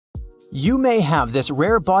You may have this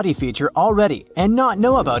rare body feature already and not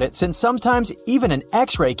know about it, since sometimes even an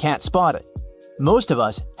X-ray can't spot it. Most of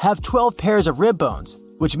us have 12 pairs of rib bones,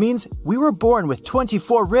 which means we were born with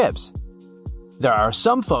 24 ribs. There are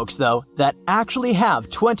some folks, though, that actually have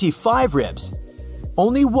 25 ribs.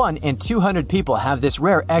 Only 1 in 200 people have this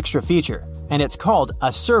rare extra feature, and it's called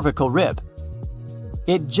a cervical rib.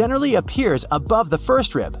 It generally appears above the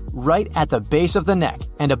first rib, right at the base of the neck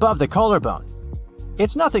and above the collarbone.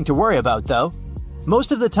 It's nothing to worry about, though.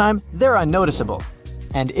 Most of the time, they're unnoticeable,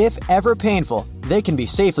 and if ever painful, they can be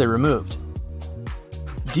safely removed.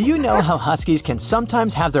 Do you know how huskies can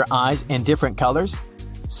sometimes have their eyes in different colors?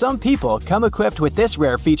 Some people come equipped with this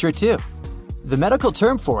rare feature too. The medical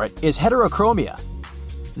term for it is heterochromia.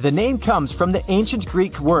 The name comes from the ancient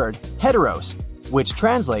Greek word heteros, which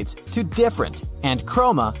translates to different, and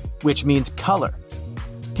chroma, which means color.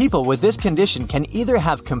 People with this condition can either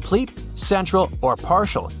have complete, central, or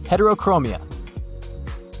partial heterochromia.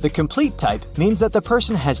 The complete type means that the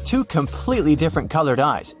person has 2 completely different colored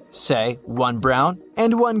eyes, say one brown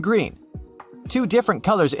and one green. 2 different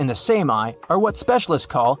colors in the same eye are what specialists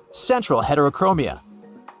call central heterochromia.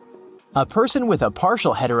 A person with a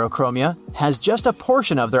partial heterochromia has just a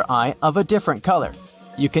portion of their eye of a different color.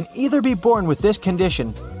 You can either be born with this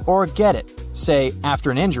condition or get it, say after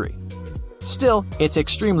an injury. Still, it's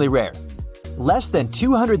extremely rare. Less than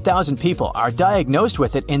 200,000 people are diagnosed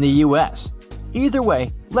with it in the US. Either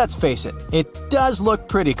way, let's face it, it does look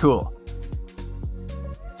pretty cool.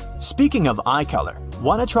 Speaking of eye color,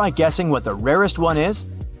 want to try guessing what the rarest one is?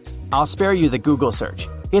 I'll spare you the Google search.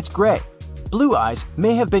 It's gray. Blue eyes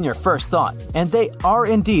may have been your first thought, and they are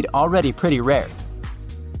indeed already pretty rare.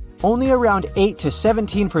 Only around 8 to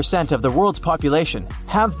 17% of the world's population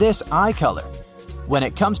have this eye color. When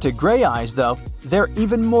it comes to gray eyes, though, they're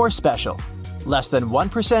even more special. Less than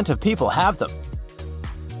 1% of people have them.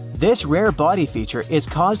 This rare body feature is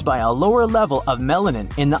caused by a lower level of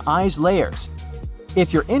melanin in the eye's layers.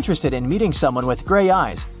 If you're interested in meeting someone with gray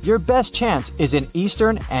eyes, your best chance is in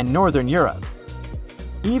Eastern and Northern Europe.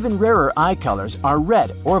 Even rarer eye colors are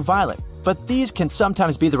red or violet, but these can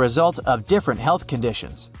sometimes be the result of different health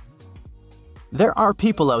conditions. There are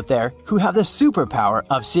people out there who have the superpower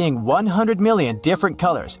of seeing 100 million different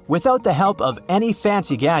colors without the help of any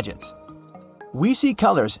fancy gadgets. We see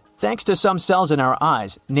colors thanks to some cells in our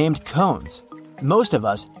eyes named cones. Most of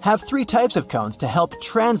us have 3 types of cones to help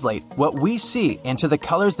translate what we see into the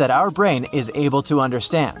colors that our brain is able to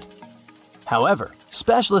understand. However,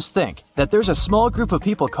 specialists think that there's a small group of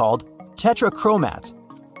people called tetrachromats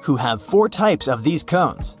who have 4 types of these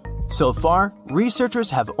cones. So far, researchers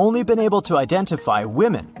have only been able to identify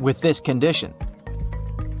women with this condition.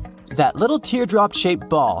 That little teardrop-shaped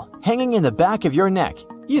ball hanging in the back of your neck,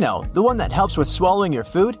 you know, the one that helps with swallowing your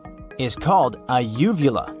food, is called a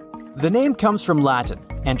uvula. The name comes from Latin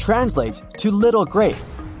and translates to little grape.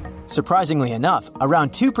 Surprisingly enough,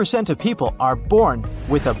 around 2% of people are born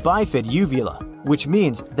with a bifid uvula, which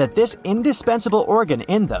means that this indispensable organ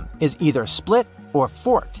in them is either split or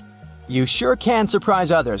forked. You sure can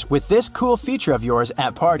surprise others with this cool feature of yours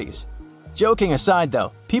at parties. Joking aside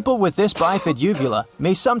though, people with this bifid uvula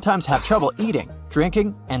may sometimes have trouble eating,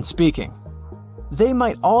 drinking, and speaking. They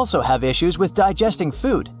might also have issues with digesting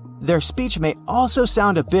food. Their speech may also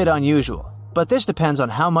sound a bit unusual, but this depends on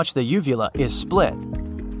how much the uvula is split.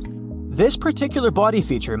 This particular body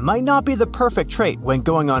feature might not be the perfect trait when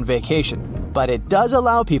going on vacation, but it does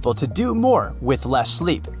allow people to do more with less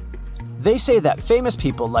sleep. They say that famous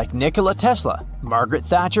people like Nikola Tesla, Margaret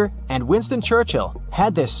Thatcher, and Winston Churchill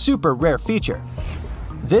had this super rare feature.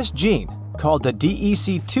 This gene, called the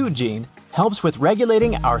DEC2 gene, helps with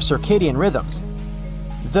regulating our circadian rhythms.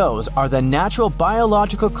 Those are the natural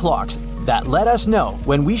biological clocks that let us know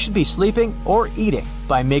when we should be sleeping or eating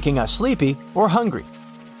by making us sleepy or hungry.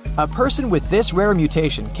 A person with this rare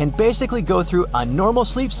mutation can basically go through a normal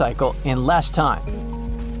sleep cycle in less time.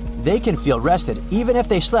 They can feel rested even if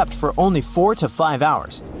they slept for only 4 to 5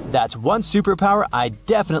 hours. That's one superpower I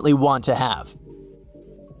definitely want to have.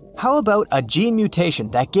 How about a gene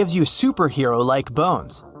mutation that gives you superhero-like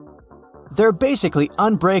bones? They're basically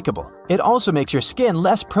unbreakable. It also makes your skin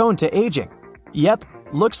less prone to aging. Yep,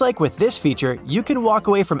 looks like with this feature, you can walk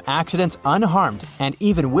away from accidents unharmed and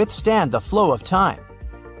even withstand the flow of time.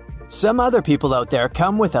 Some other people out there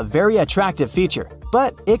come with a very attractive feature,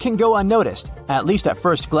 but it can go unnoticed, at least at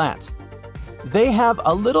first glance. They have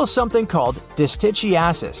a little something called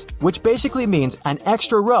distichiasis, which basically means an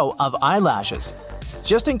extra row of eyelashes.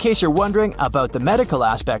 Just in case you're wondering about the medical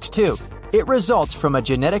aspects too, it results from a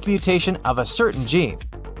genetic mutation of a certain gene.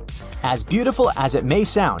 As beautiful as it may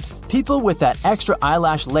sound, People with that extra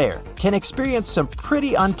eyelash layer can experience some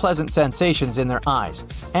pretty unpleasant sensations in their eyes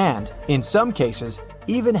and, in some cases,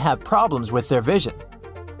 even have problems with their vision.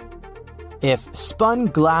 If spun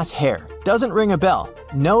glass hair doesn't ring a bell,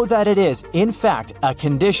 know that it is, in fact, a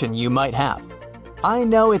condition you might have. I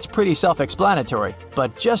know it's pretty self-explanatory,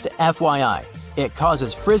 but just FYI, it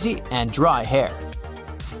causes frizzy and dry hair.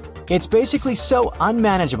 It's basically so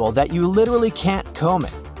unmanageable that you literally can't comb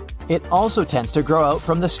it. It also tends to grow out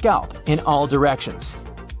from the scalp in all directions.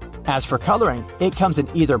 As for coloring, it comes in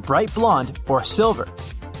either bright blonde or silver.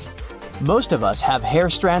 Most of us have hair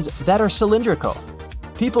strands that are cylindrical.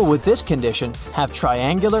 People with this condition have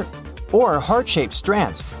triangular or heart-shaped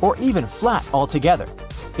strands, or even flat altogether.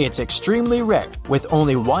 It's extremely rare, with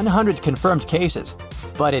only 100 confirmed cases,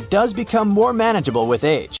 but it does become more manageable with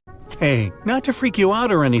age. Hey, not to freak you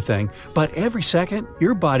out or anything, but every second,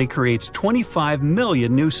 your body creates 25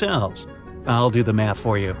 million new cells. I'll do the math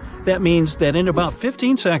for you. That means that in about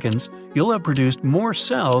 15 seconds, you'll have produced more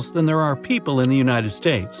cells than there are people in the United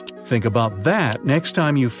States. Think about that next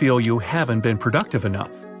time you feel you haven't been productive enough.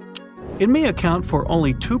 It may account for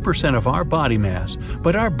only 2% of our body mass,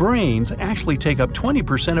 but our brains actually take up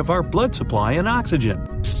 20% of our blood supply and oxygen.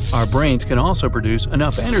 Our brains can also produce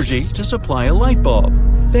enough energy to supply a light bulb.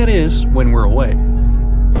 That is, when we're awake.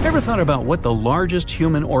 Ever thought about what the largest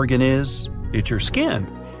human organ is? It's your skin,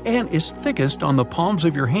 and is thickest on the palms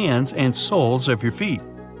of your hands and soles of your feet.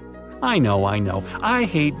 I know, I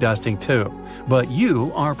hate dusting too, but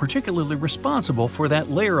you are particularly responsible for that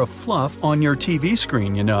layer of fluff on your TV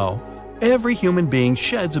screen, you know. Every human being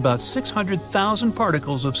sheds about 600,000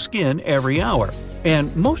 particles of skin every hour,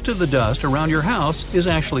 and most of the dust around your house is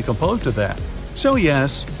actually composed of that. So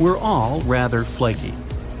yes, we're all rather flaky.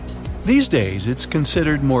 These days, it's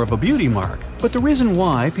considered more of a beauty mark, but the reason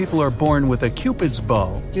why people are born with a Cupid's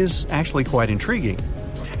bow is actually quite intriguing.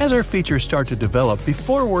 As our features start to develop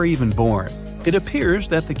before we're even born, it appears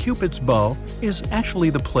that the Cupid's bow is actually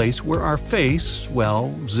the place where our face,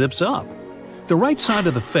 zips up. The right side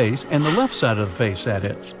of the face and the left side of the face, that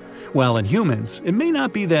is. While in humans, it may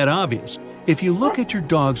not be that obvious. If you look at your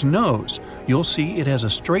dog's nose, you'll see it has a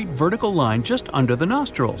straight vertical line just under the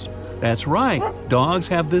nostrils. That's right, dogs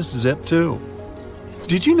have this zip too.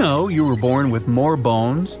 Did you know you were born with more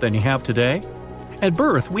bones than you have today? At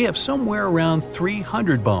birth, we have somewhere around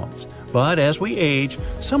 300 bones, but as we age,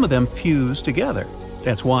 some of them fuse together.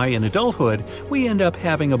 That's why in adulthood, we end up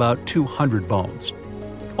having about 200 bones.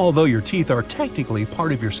 Although your teeth are technically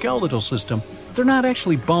part of your skeletal system, they're not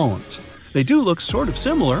actually bones. They do look sort of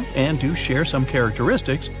similar and do share some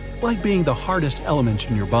characteristics, like being the hardest element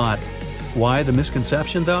in your body. Why the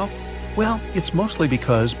misconception, though? Well, it's mostly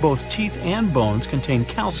because both teeth and bones contain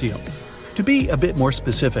calcium. To be a bit more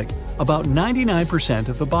specific, about 99%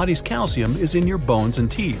 of the body's calcium is in your bones and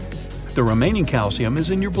teeth. The remaining calcium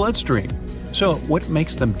is in your bloodstream. So what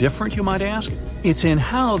makes them different, you might ask? It's in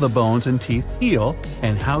how the bones and teeth heal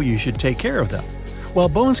and how you should take care of them. While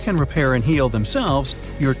bones can repair and heal themselves,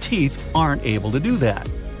 your teeth aren't able to do that.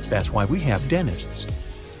 That's why we have dentists.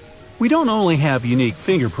 We don't only have unique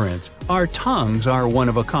fingerprints, our tongues are one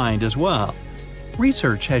of a kind as well.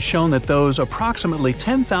 Research has shown that those approximately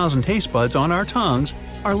 10,000 taste buds on our tongues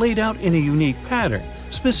are laid out in a unique pattern,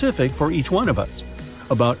 specific for each one of us.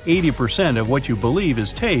 About 80% of what you believe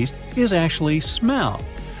is taste is actually smell.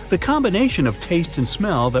 The combination of taste and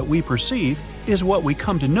smell that we perceive is what we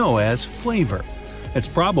come to know as flavor. It's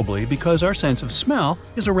probably because our sense of smell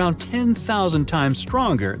is around 10,000 times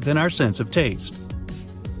stronger than our sense of taste.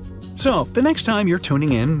 So, the next time you're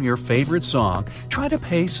tuning in your favorite song, try to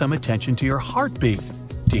pay some attention to your heartbeat.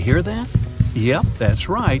 Do you hear that? Yep, that's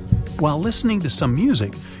right. While listening to some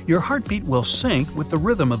music, your heartbeat will sync with the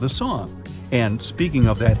rhythm of the song. And speaking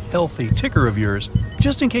of that healthy ticker of yours,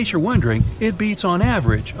 just in case you're wondering, it beats on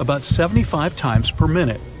average about 75 times per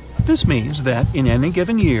minute. This means that in any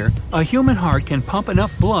given year, a human heart can pump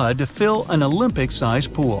enough blood to fill an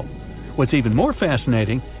Olympic-sized pool. What's even more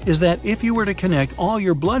fascinating is that if you were to connect all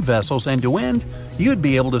your blood vessels end to end, you'd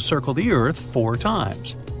be able to circle the Earth 4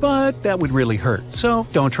 times. But that would really hurt, so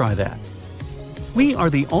don't try that. We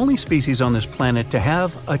are the only species on this planet to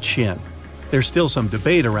have a chin. There's still some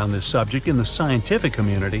debate around this subject in the scientific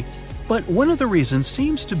community, but one of the reasons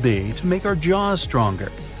seems to be to make our jaws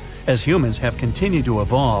stronger. As humans have continued to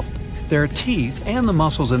evolve, their teeth and the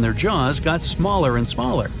muscles in their jaws got smaller and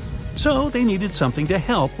smaller, so they needed something to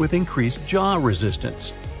help with increased jaw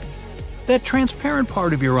resistance. That transparent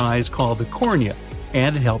part of your eye is called the cornea,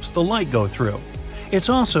 and it helps the light go through. It's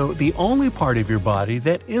also the only part of your body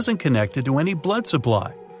that isn't connected to any blood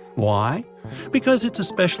supply. Why? Because it's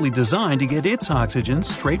especially designed to get its oxygen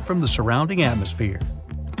straight from the surrounding atmosphere.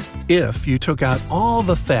 If you took out all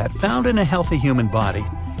the fat found in a healthy human body,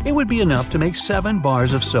 it would be enough to make 7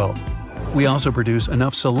 bars of soap. We also produce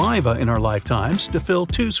enough saliva in our lifetimes to fill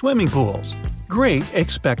 2 swimming pools. Great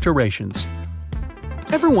expectorations.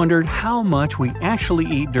 Ever wondered how much we actually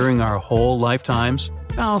eat during our whole lifetimes?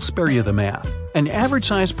 I'll spare you the math. An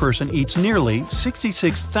average-sized person eats nearly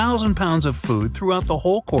 66,000 pounds of food throughout the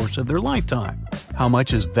whole course of their lifetime. How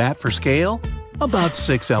much is that for scale? About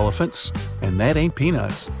 6 elephants. And that ain't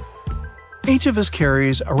peanuts. Each of us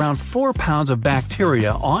carries around 4 pounds of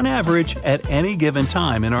bacteria on average at any given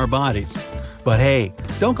time in our bodies. But hey,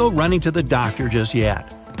 don't go running to the doctor just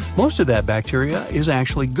yet. Most of that bacteria is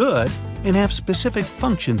actually good and have specific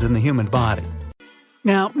functions in the human body.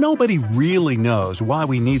 Now, nobody really knows why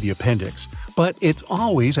we need the appendix, but it's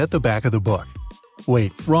always at the back of the book.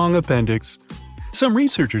 Wait, wrong appendix. Some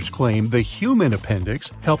researchers claim the human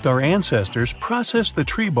appendix helped our ancestors process the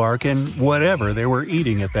tree bark and whatever they were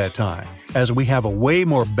eating at that time. As we have a way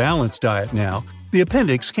more balanced diet now, the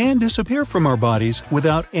appendix can disappear from our bodies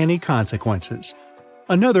without any consequences.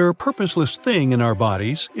 Another purposeless thing in our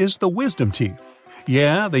bodies is the wisdom teeth.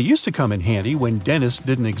 Yeah, they used to come in handy when dentists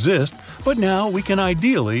didn't exist, but now we can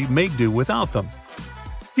ideally make do without them.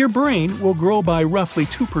 Your brain will grow by roughly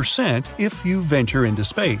 2% if you venture into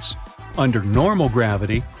space. Under normal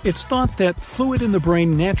gravity, it's thought that fluid in the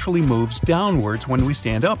brain naturally moves downwards when we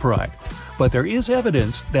stand upright. But there is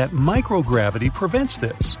evidence that microgravity prevents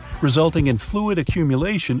this, resulting in fluid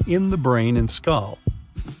accumulation in the brain and skull.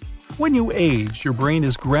 When you age, your brain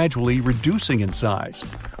is gradually reducing in size.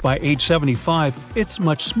 By age 75, it's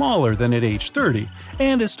much smaller than at age 30,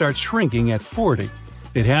 and it starts shrinking at 40.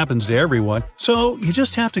 It happens to everyone, so you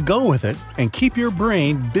just have to go with it and keep your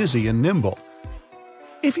brain busy and nimble.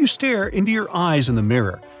 If you stare into your eyes in the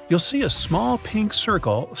mirror, you'll see a small pink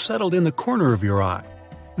circle settled in the corner of your eye.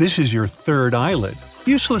 This is your third eyelid,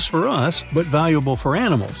 useless for us but valuable for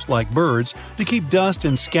animals, like birds, to keep dust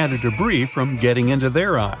and scattered debris from getting into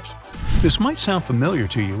their eyes. This might sound familiar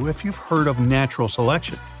to you if you've heard of natural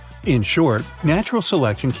selection. In short, natural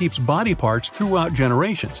selection keeps body parts throughout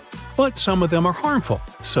generations, but some of them are harmful,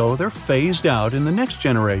 so they're phased out in the next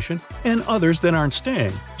generation, and others that aren't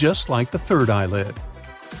staying, just like the third eyelid.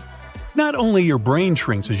 Not only your brain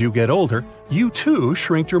shrinks as you get older, you too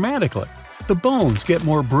shrink dramatically. The bones get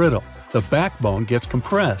more brittle, the backbone gets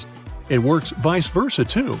compressed. It works vice versa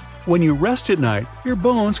too. When you rest at night, your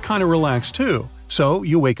bones kind of relax too, so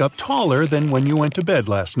you wake up taller than when you went to bed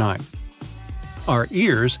last night. Our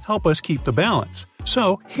ears help us keep the balance,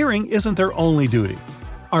 so hearing isn't their only duty.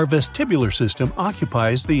 Our vestibular system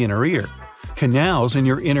occupies the inner ear. Canals in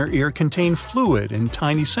your inner ear contain fluid and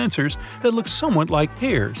tiny sensors that look somewhat like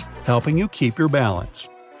hairs, helping you keep your balance.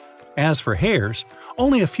 As for hairs,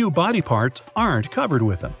 only a few body parts aren't covered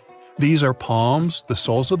with them. These are palms, the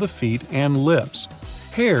soles of the feet, and lips.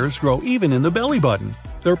 Hairs grow even in the belly button.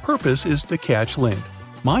 Their purpose is to catch lint.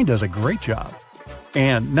 Mine does a great job.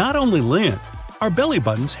 And not only lint, our belly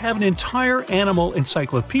buttons have an entire animal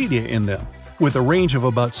encyclopedia in them, with a range of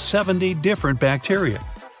about 70 different bacteria.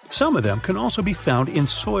 Some of them can also be found in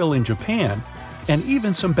soil in Japan, and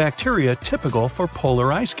even some bacteria typical for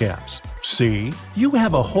polar ice caps. See, you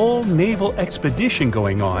have a whole naval expedition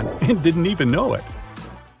going on and didn't even know it.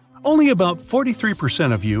 Only about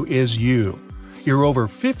 43% of you is you. You're over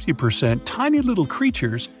 50% tiny little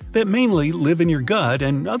creatures that mainly live in your gut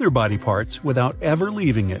and other body parts without ever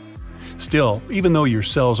leaving it. Still, even though your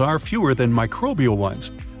cells are fewer than microbial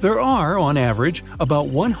ones, there are, on average, about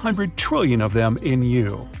 100 trillion of them in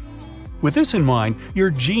you. With this in mind,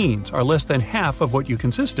 your genes are less than half of what you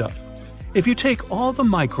consist of. If you take all the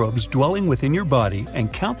microbes dwelling within your body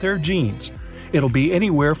and count their genes, it'll be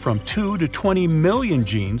anywhere from 2 to 20 million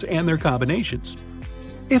genes and their combinations.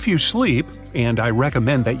 If you sleep, and I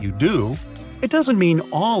recommend that you do, it doesn't mean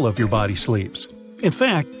all of your body sleeps. In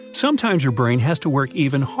fact, sometimes your brain has to work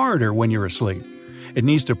even harder when you're asleep. It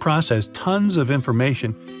needs to process tons of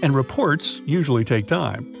information, and reports usually take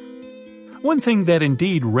time. One thing that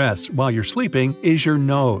indeed rests while you're sleeping is your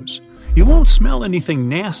nose. You won't smell anything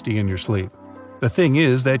nasty in your sleep. The thing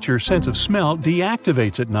is that your sense of smell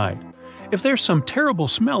deactivates at night. If there's some terrible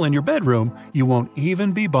smell in your bedroom, you won't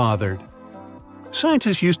even be bothered.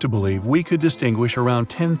 Scientists used to believe we could distinguish around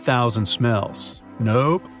 10,000 smells.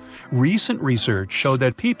 Nope. Recent research showed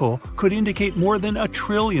that people could indicate more than 1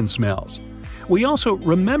 trillion smells. We also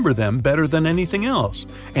remember them better than anything else,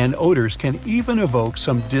 and odors can even evoke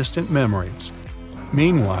some distant memories.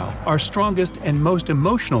 Meanwhile, our strongest and most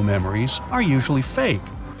emotional memories are usually fake.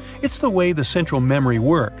 It's the way the central memory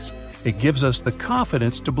works. It gives us the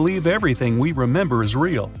confidence to believe everything we remember is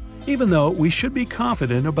real, even though we should be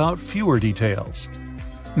confident about fewer details.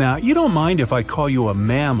 Now, you don't mind if I call you a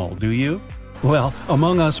mammal, do you? Well,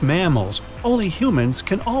 among us mammals, only humans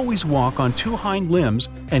can always walk on two hind limbs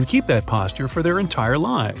and keep that posture for their entire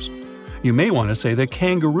lives. You may want to say that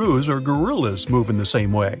kangaroos or gorillas move in the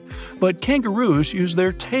same way, but kangaroos use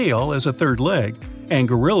their tail as a third leg, and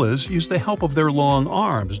gorillas use the help of their long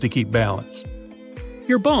arms to keep balance.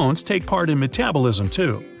 Your bones take part in metabolism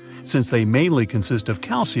too. Since they mainly consist of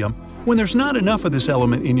calcium, when there's not enough of this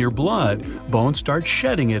element in your blood, bones start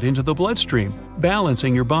shedding it into the bloodstream,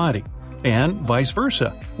 balancing your body. And vice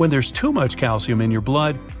versa, when there's too much calcium in your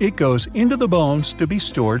blood, it goes into the bones to be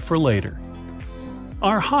stored for later.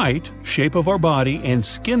 Our height, shape of our body, and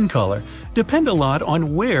skin color depend a lot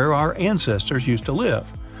on where our ancestors used to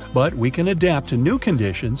live, but we can adapt to new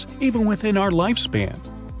conditions even within our lifespan.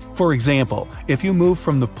 For example, if you move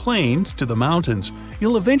from the plains to the mountains,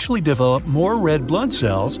 you'll eventually develop more red blood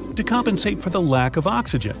cells to compensate for the lack of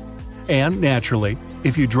oxygen. And naturally,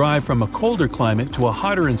 if you drive from a colder climate to a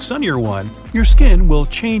hotter and sunnier one, your skin will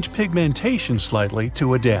change pigmentation slightly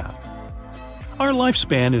to adapt. Our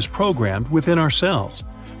lifespan is programmed within our cells.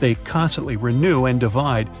 They constantly renew and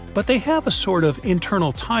divide, but they have a sort of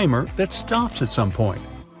internal timer that stops at some point.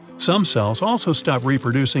 Some cells also stop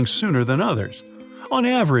reproducing sooner than others. On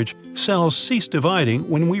average, cells cease dividing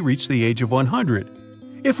when we reach the age of 100.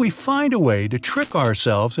 If we find a way to trick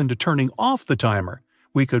ourselves into turning off the timer,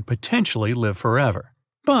 we could potentially live forever.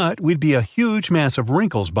 But we'd be a huge mass of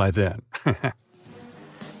wrinkles by then.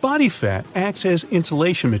 Body fat acts as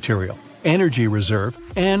insulation material, energy reserve,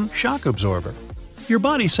 and shock absorber. Your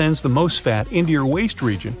body sends the most fat into your waist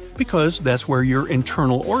region because that's where your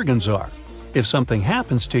internal organs are. If something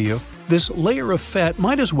happens to you, this layer of fat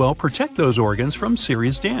might as well protect those organs from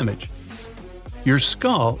serious damage. Your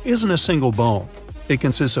skull isn't a single bone. It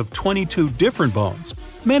consists of 22 different bones,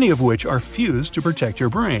 many of which are fused to protect your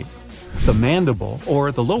brain. The mandible,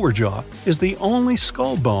 or the lower jaw, is the only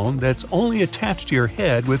skull bone that's only attached to your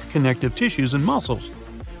head with connective tissues and muscles.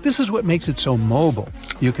 This is what makes it so mobile.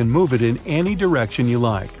 You can move it in any direction you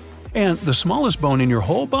like. And the smallest bone in your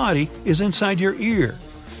whole body is inside your ear.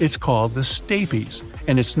 It's called the stapes,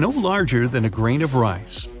 and it's no larger than a grain of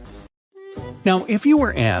rice. Now, if you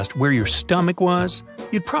were asked where your stomach was,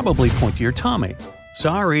 you'd probably point to your tummy.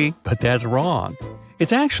 Sorry, but that's wrong.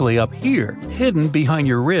 It's actually up here, hidden behind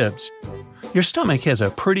your ribs. Your stomach has a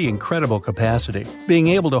pretty incredible capacity, being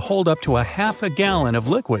able to hold up to a half a gallon of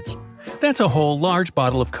liquids. That's a whole large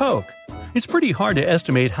bottle of Coke. It's pretty hard to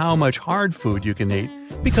estimate how much hard food you can eat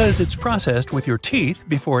because it's processed with your teeth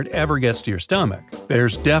before it ever gets to your stomach.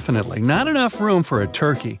 There's definitely not enough room for a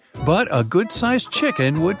turkey, but a good-sized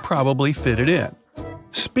chicken would probably fit it in.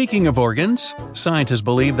 Speaking of organs, scientists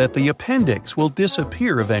believe that the appendix will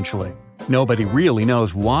disappear eventually. Nobody really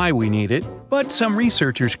knows why we need it, but some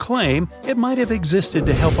researchers claim it might have existed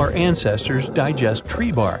to help our ancestors digest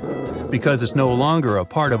tree bark. Because it's no longer a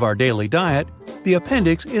part of our daily diet, the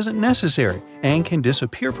appendix isn't necessary and can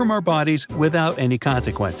disappear from our bodies without any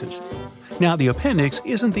consequences. Now, the appendix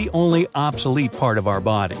isn't the only obsolete part of our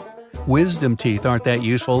body. Wisdom teeth aren't that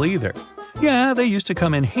useful either. Yeah, they used to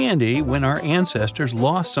come in handy when our ancestors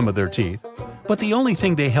lost some of their teeth, but the only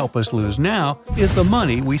thing they help us lose now is the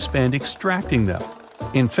money we spend extracting them.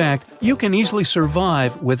 In fact, you can easily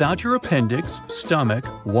survive without your appendix, stomach,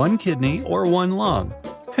 one kidney, or one lung.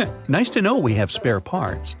 Nice to know we have spare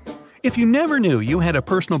parts. If you never knew you had a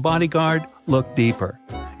personal bodyguard, look deeper.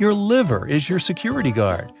 Your liver is your security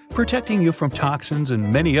guard, protecting you from toxins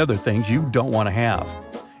and many other things you don't want to have.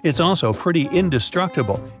 It's also pretty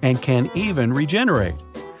indestructible and can even regenerate.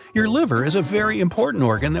 Your liver is a very important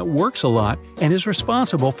organ that works a lot and is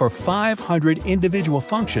responsible for 500 individual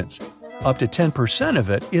functions. Up to 10% of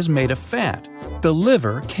it is made of fat. The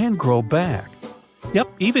liver can grow back. Yep,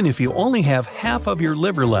 even if you only have half of your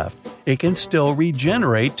liver left, it can still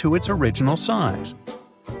regenerate to its original size.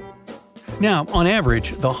 Now, on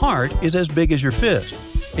average, the heart is as big as your fist.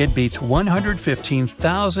 It beats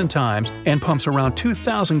 115,000 times and pumps around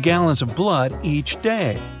 2,000 gallons of blood each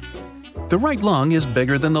day. The right lung is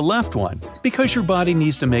bigger than the left one because your body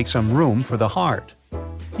needs to make some room for the heart.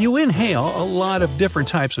 You inhale a lot of different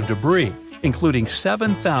types of debris, including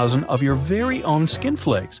 7,000 of your very own skin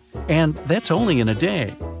flakes, and that's only in a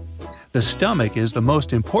day. The stomach is the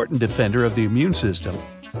most important defender of the immune system.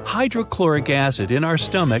 Hydrochloric acid in our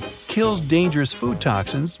stomach kills dangerous food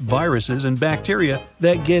toxins, viruses, and bacteria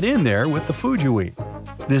that get in there with the food you eat.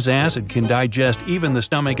 This acid can digest even the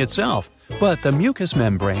stomach itself, but the mucous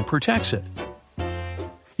membrane protects it.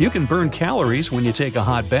 You can burn calories when you take a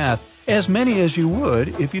hot bath, as many as you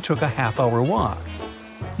would if you took a half-hour walk.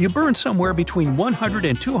 You burn somewhere between 100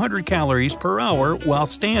 and 200 calories per hour while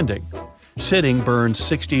standing. Sitting burns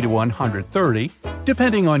 60 to 130,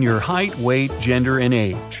 depending on your height, weight, gender, and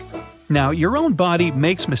age. Now, your own body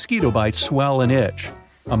makes mosquito bites swell and itch.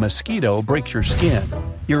 A mosquito breaks your skin.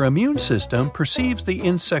 Your immune system perceives the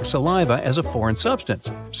insect saliva as a foreign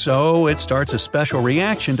substance, so it starts a special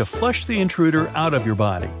reaction to flush the intruder out of your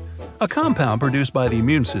body. A compound produced by the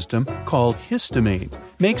immune system, called histamine,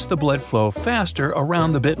 makes the blood flow faster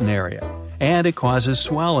around the bitten area, and it causes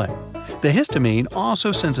swelling. The histamine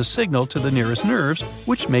also sends a signal to the nearest nerves,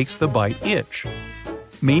 which makes the bite itch.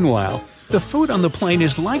 Meanwhile, the food on the plane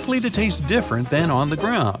is likely to taste different than on the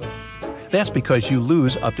ground. That's because you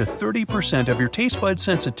lose up to 30% of your taste bud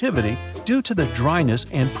sensitivity due to the dryness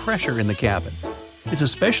and pressure in the cabin. It's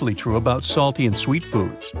especially true about salty and sweet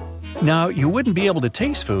foods. Now, you wouldn't be able to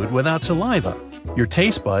taste food without saliva. Your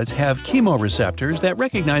taste buds have chemoreceptors that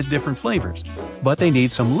recognize different flavors, but they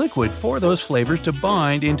need some liquid for those flavors to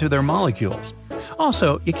bind into their molecules.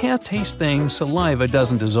 Also, you can't taste things saliva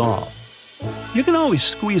doesn't dissolve. You can always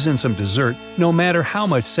squeeze in some dessert, no matter how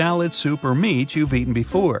much salad, soup, or meat you've eaten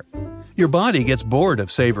before. Your body gets bored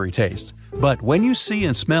of savory tastes, but when you see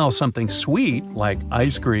and smell something sweet, like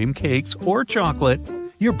ice cream, cakes, or chocolate,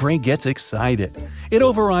 your brain gets excited. It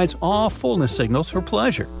overrides all fullness signals for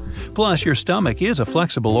pleasure. Plus, your stomach is a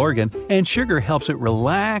flexible organ, and sugar helps it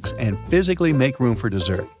relax and physically make room for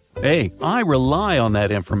dessert. Hey, I rely on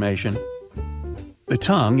that information. The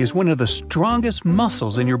tongue is one of the strongest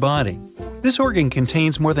muscles in your body. This organ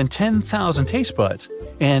contains more than 10,000 taste buds,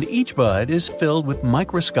 and each bud is filled with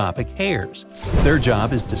microscopic hairs. Their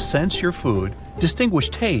job is to sense your food, distinguish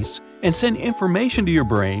tastes, and send information to your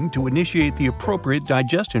brain to initiate the appropriate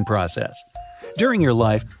digestion process. During your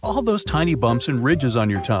life, all those tiny bumps and ridges on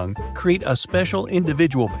your tongue create a special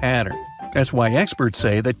individual pattern. That's why experts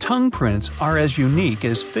say that tongue prints are as unique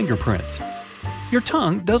as fingerprints. Your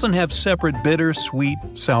tongue doesn't have separate bitter, sweet,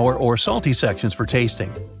 sour, or salty sections for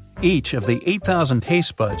tasting. Each of the 8,000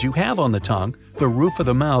 taste buds you have on the tongue, the roof of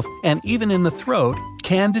the mouth, and even in the throat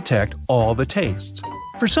can detect all the tastes.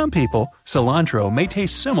 For some people, cilantro may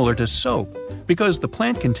taste similar to soap because the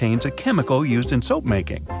plant contains a chemical used in soap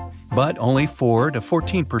making. But only 4 to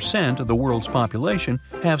 14% of the world's population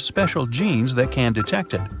have special genes that can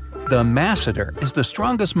detect it. The masseter is the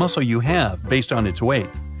strongest muscle you have based on its weight.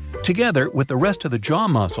 Together with the rest of the jaw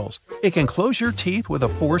muscles, it can close your teeth with a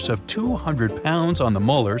force of 200 pounds on the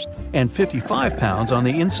molars and 55 pounds on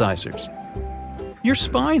the incisors. Your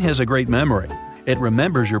spine has a great memory. It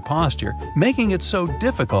remembers your posture, making it so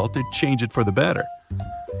difficult to change it for the better.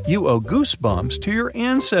 You owe goosebumps to your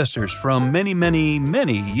ancestors from many, many,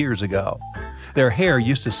 many years ago. Their hair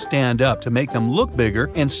used to stand up to make them look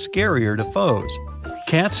bigger and scarier to foes.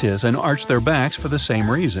 Cats hiss and arch their backs for the same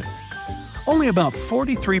reason. Only about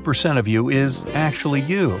 43% of you is actually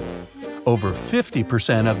you. Over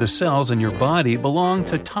 50% of the cells in your body belong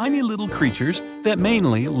to tiny little creatures that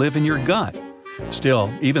mainly live in your gut.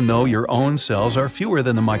 Still, even though your own cells are fewer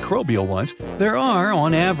than the microbial ones, there are,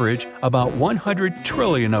 on average, about 100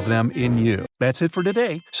 trillion of them in you. That's it for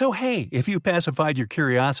today. So hey, if you pacified your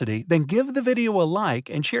curiosity, then give the video a like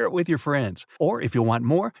and share it with your friends. Or if you want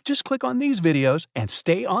more, just click on these videos and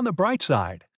stay on the bright side.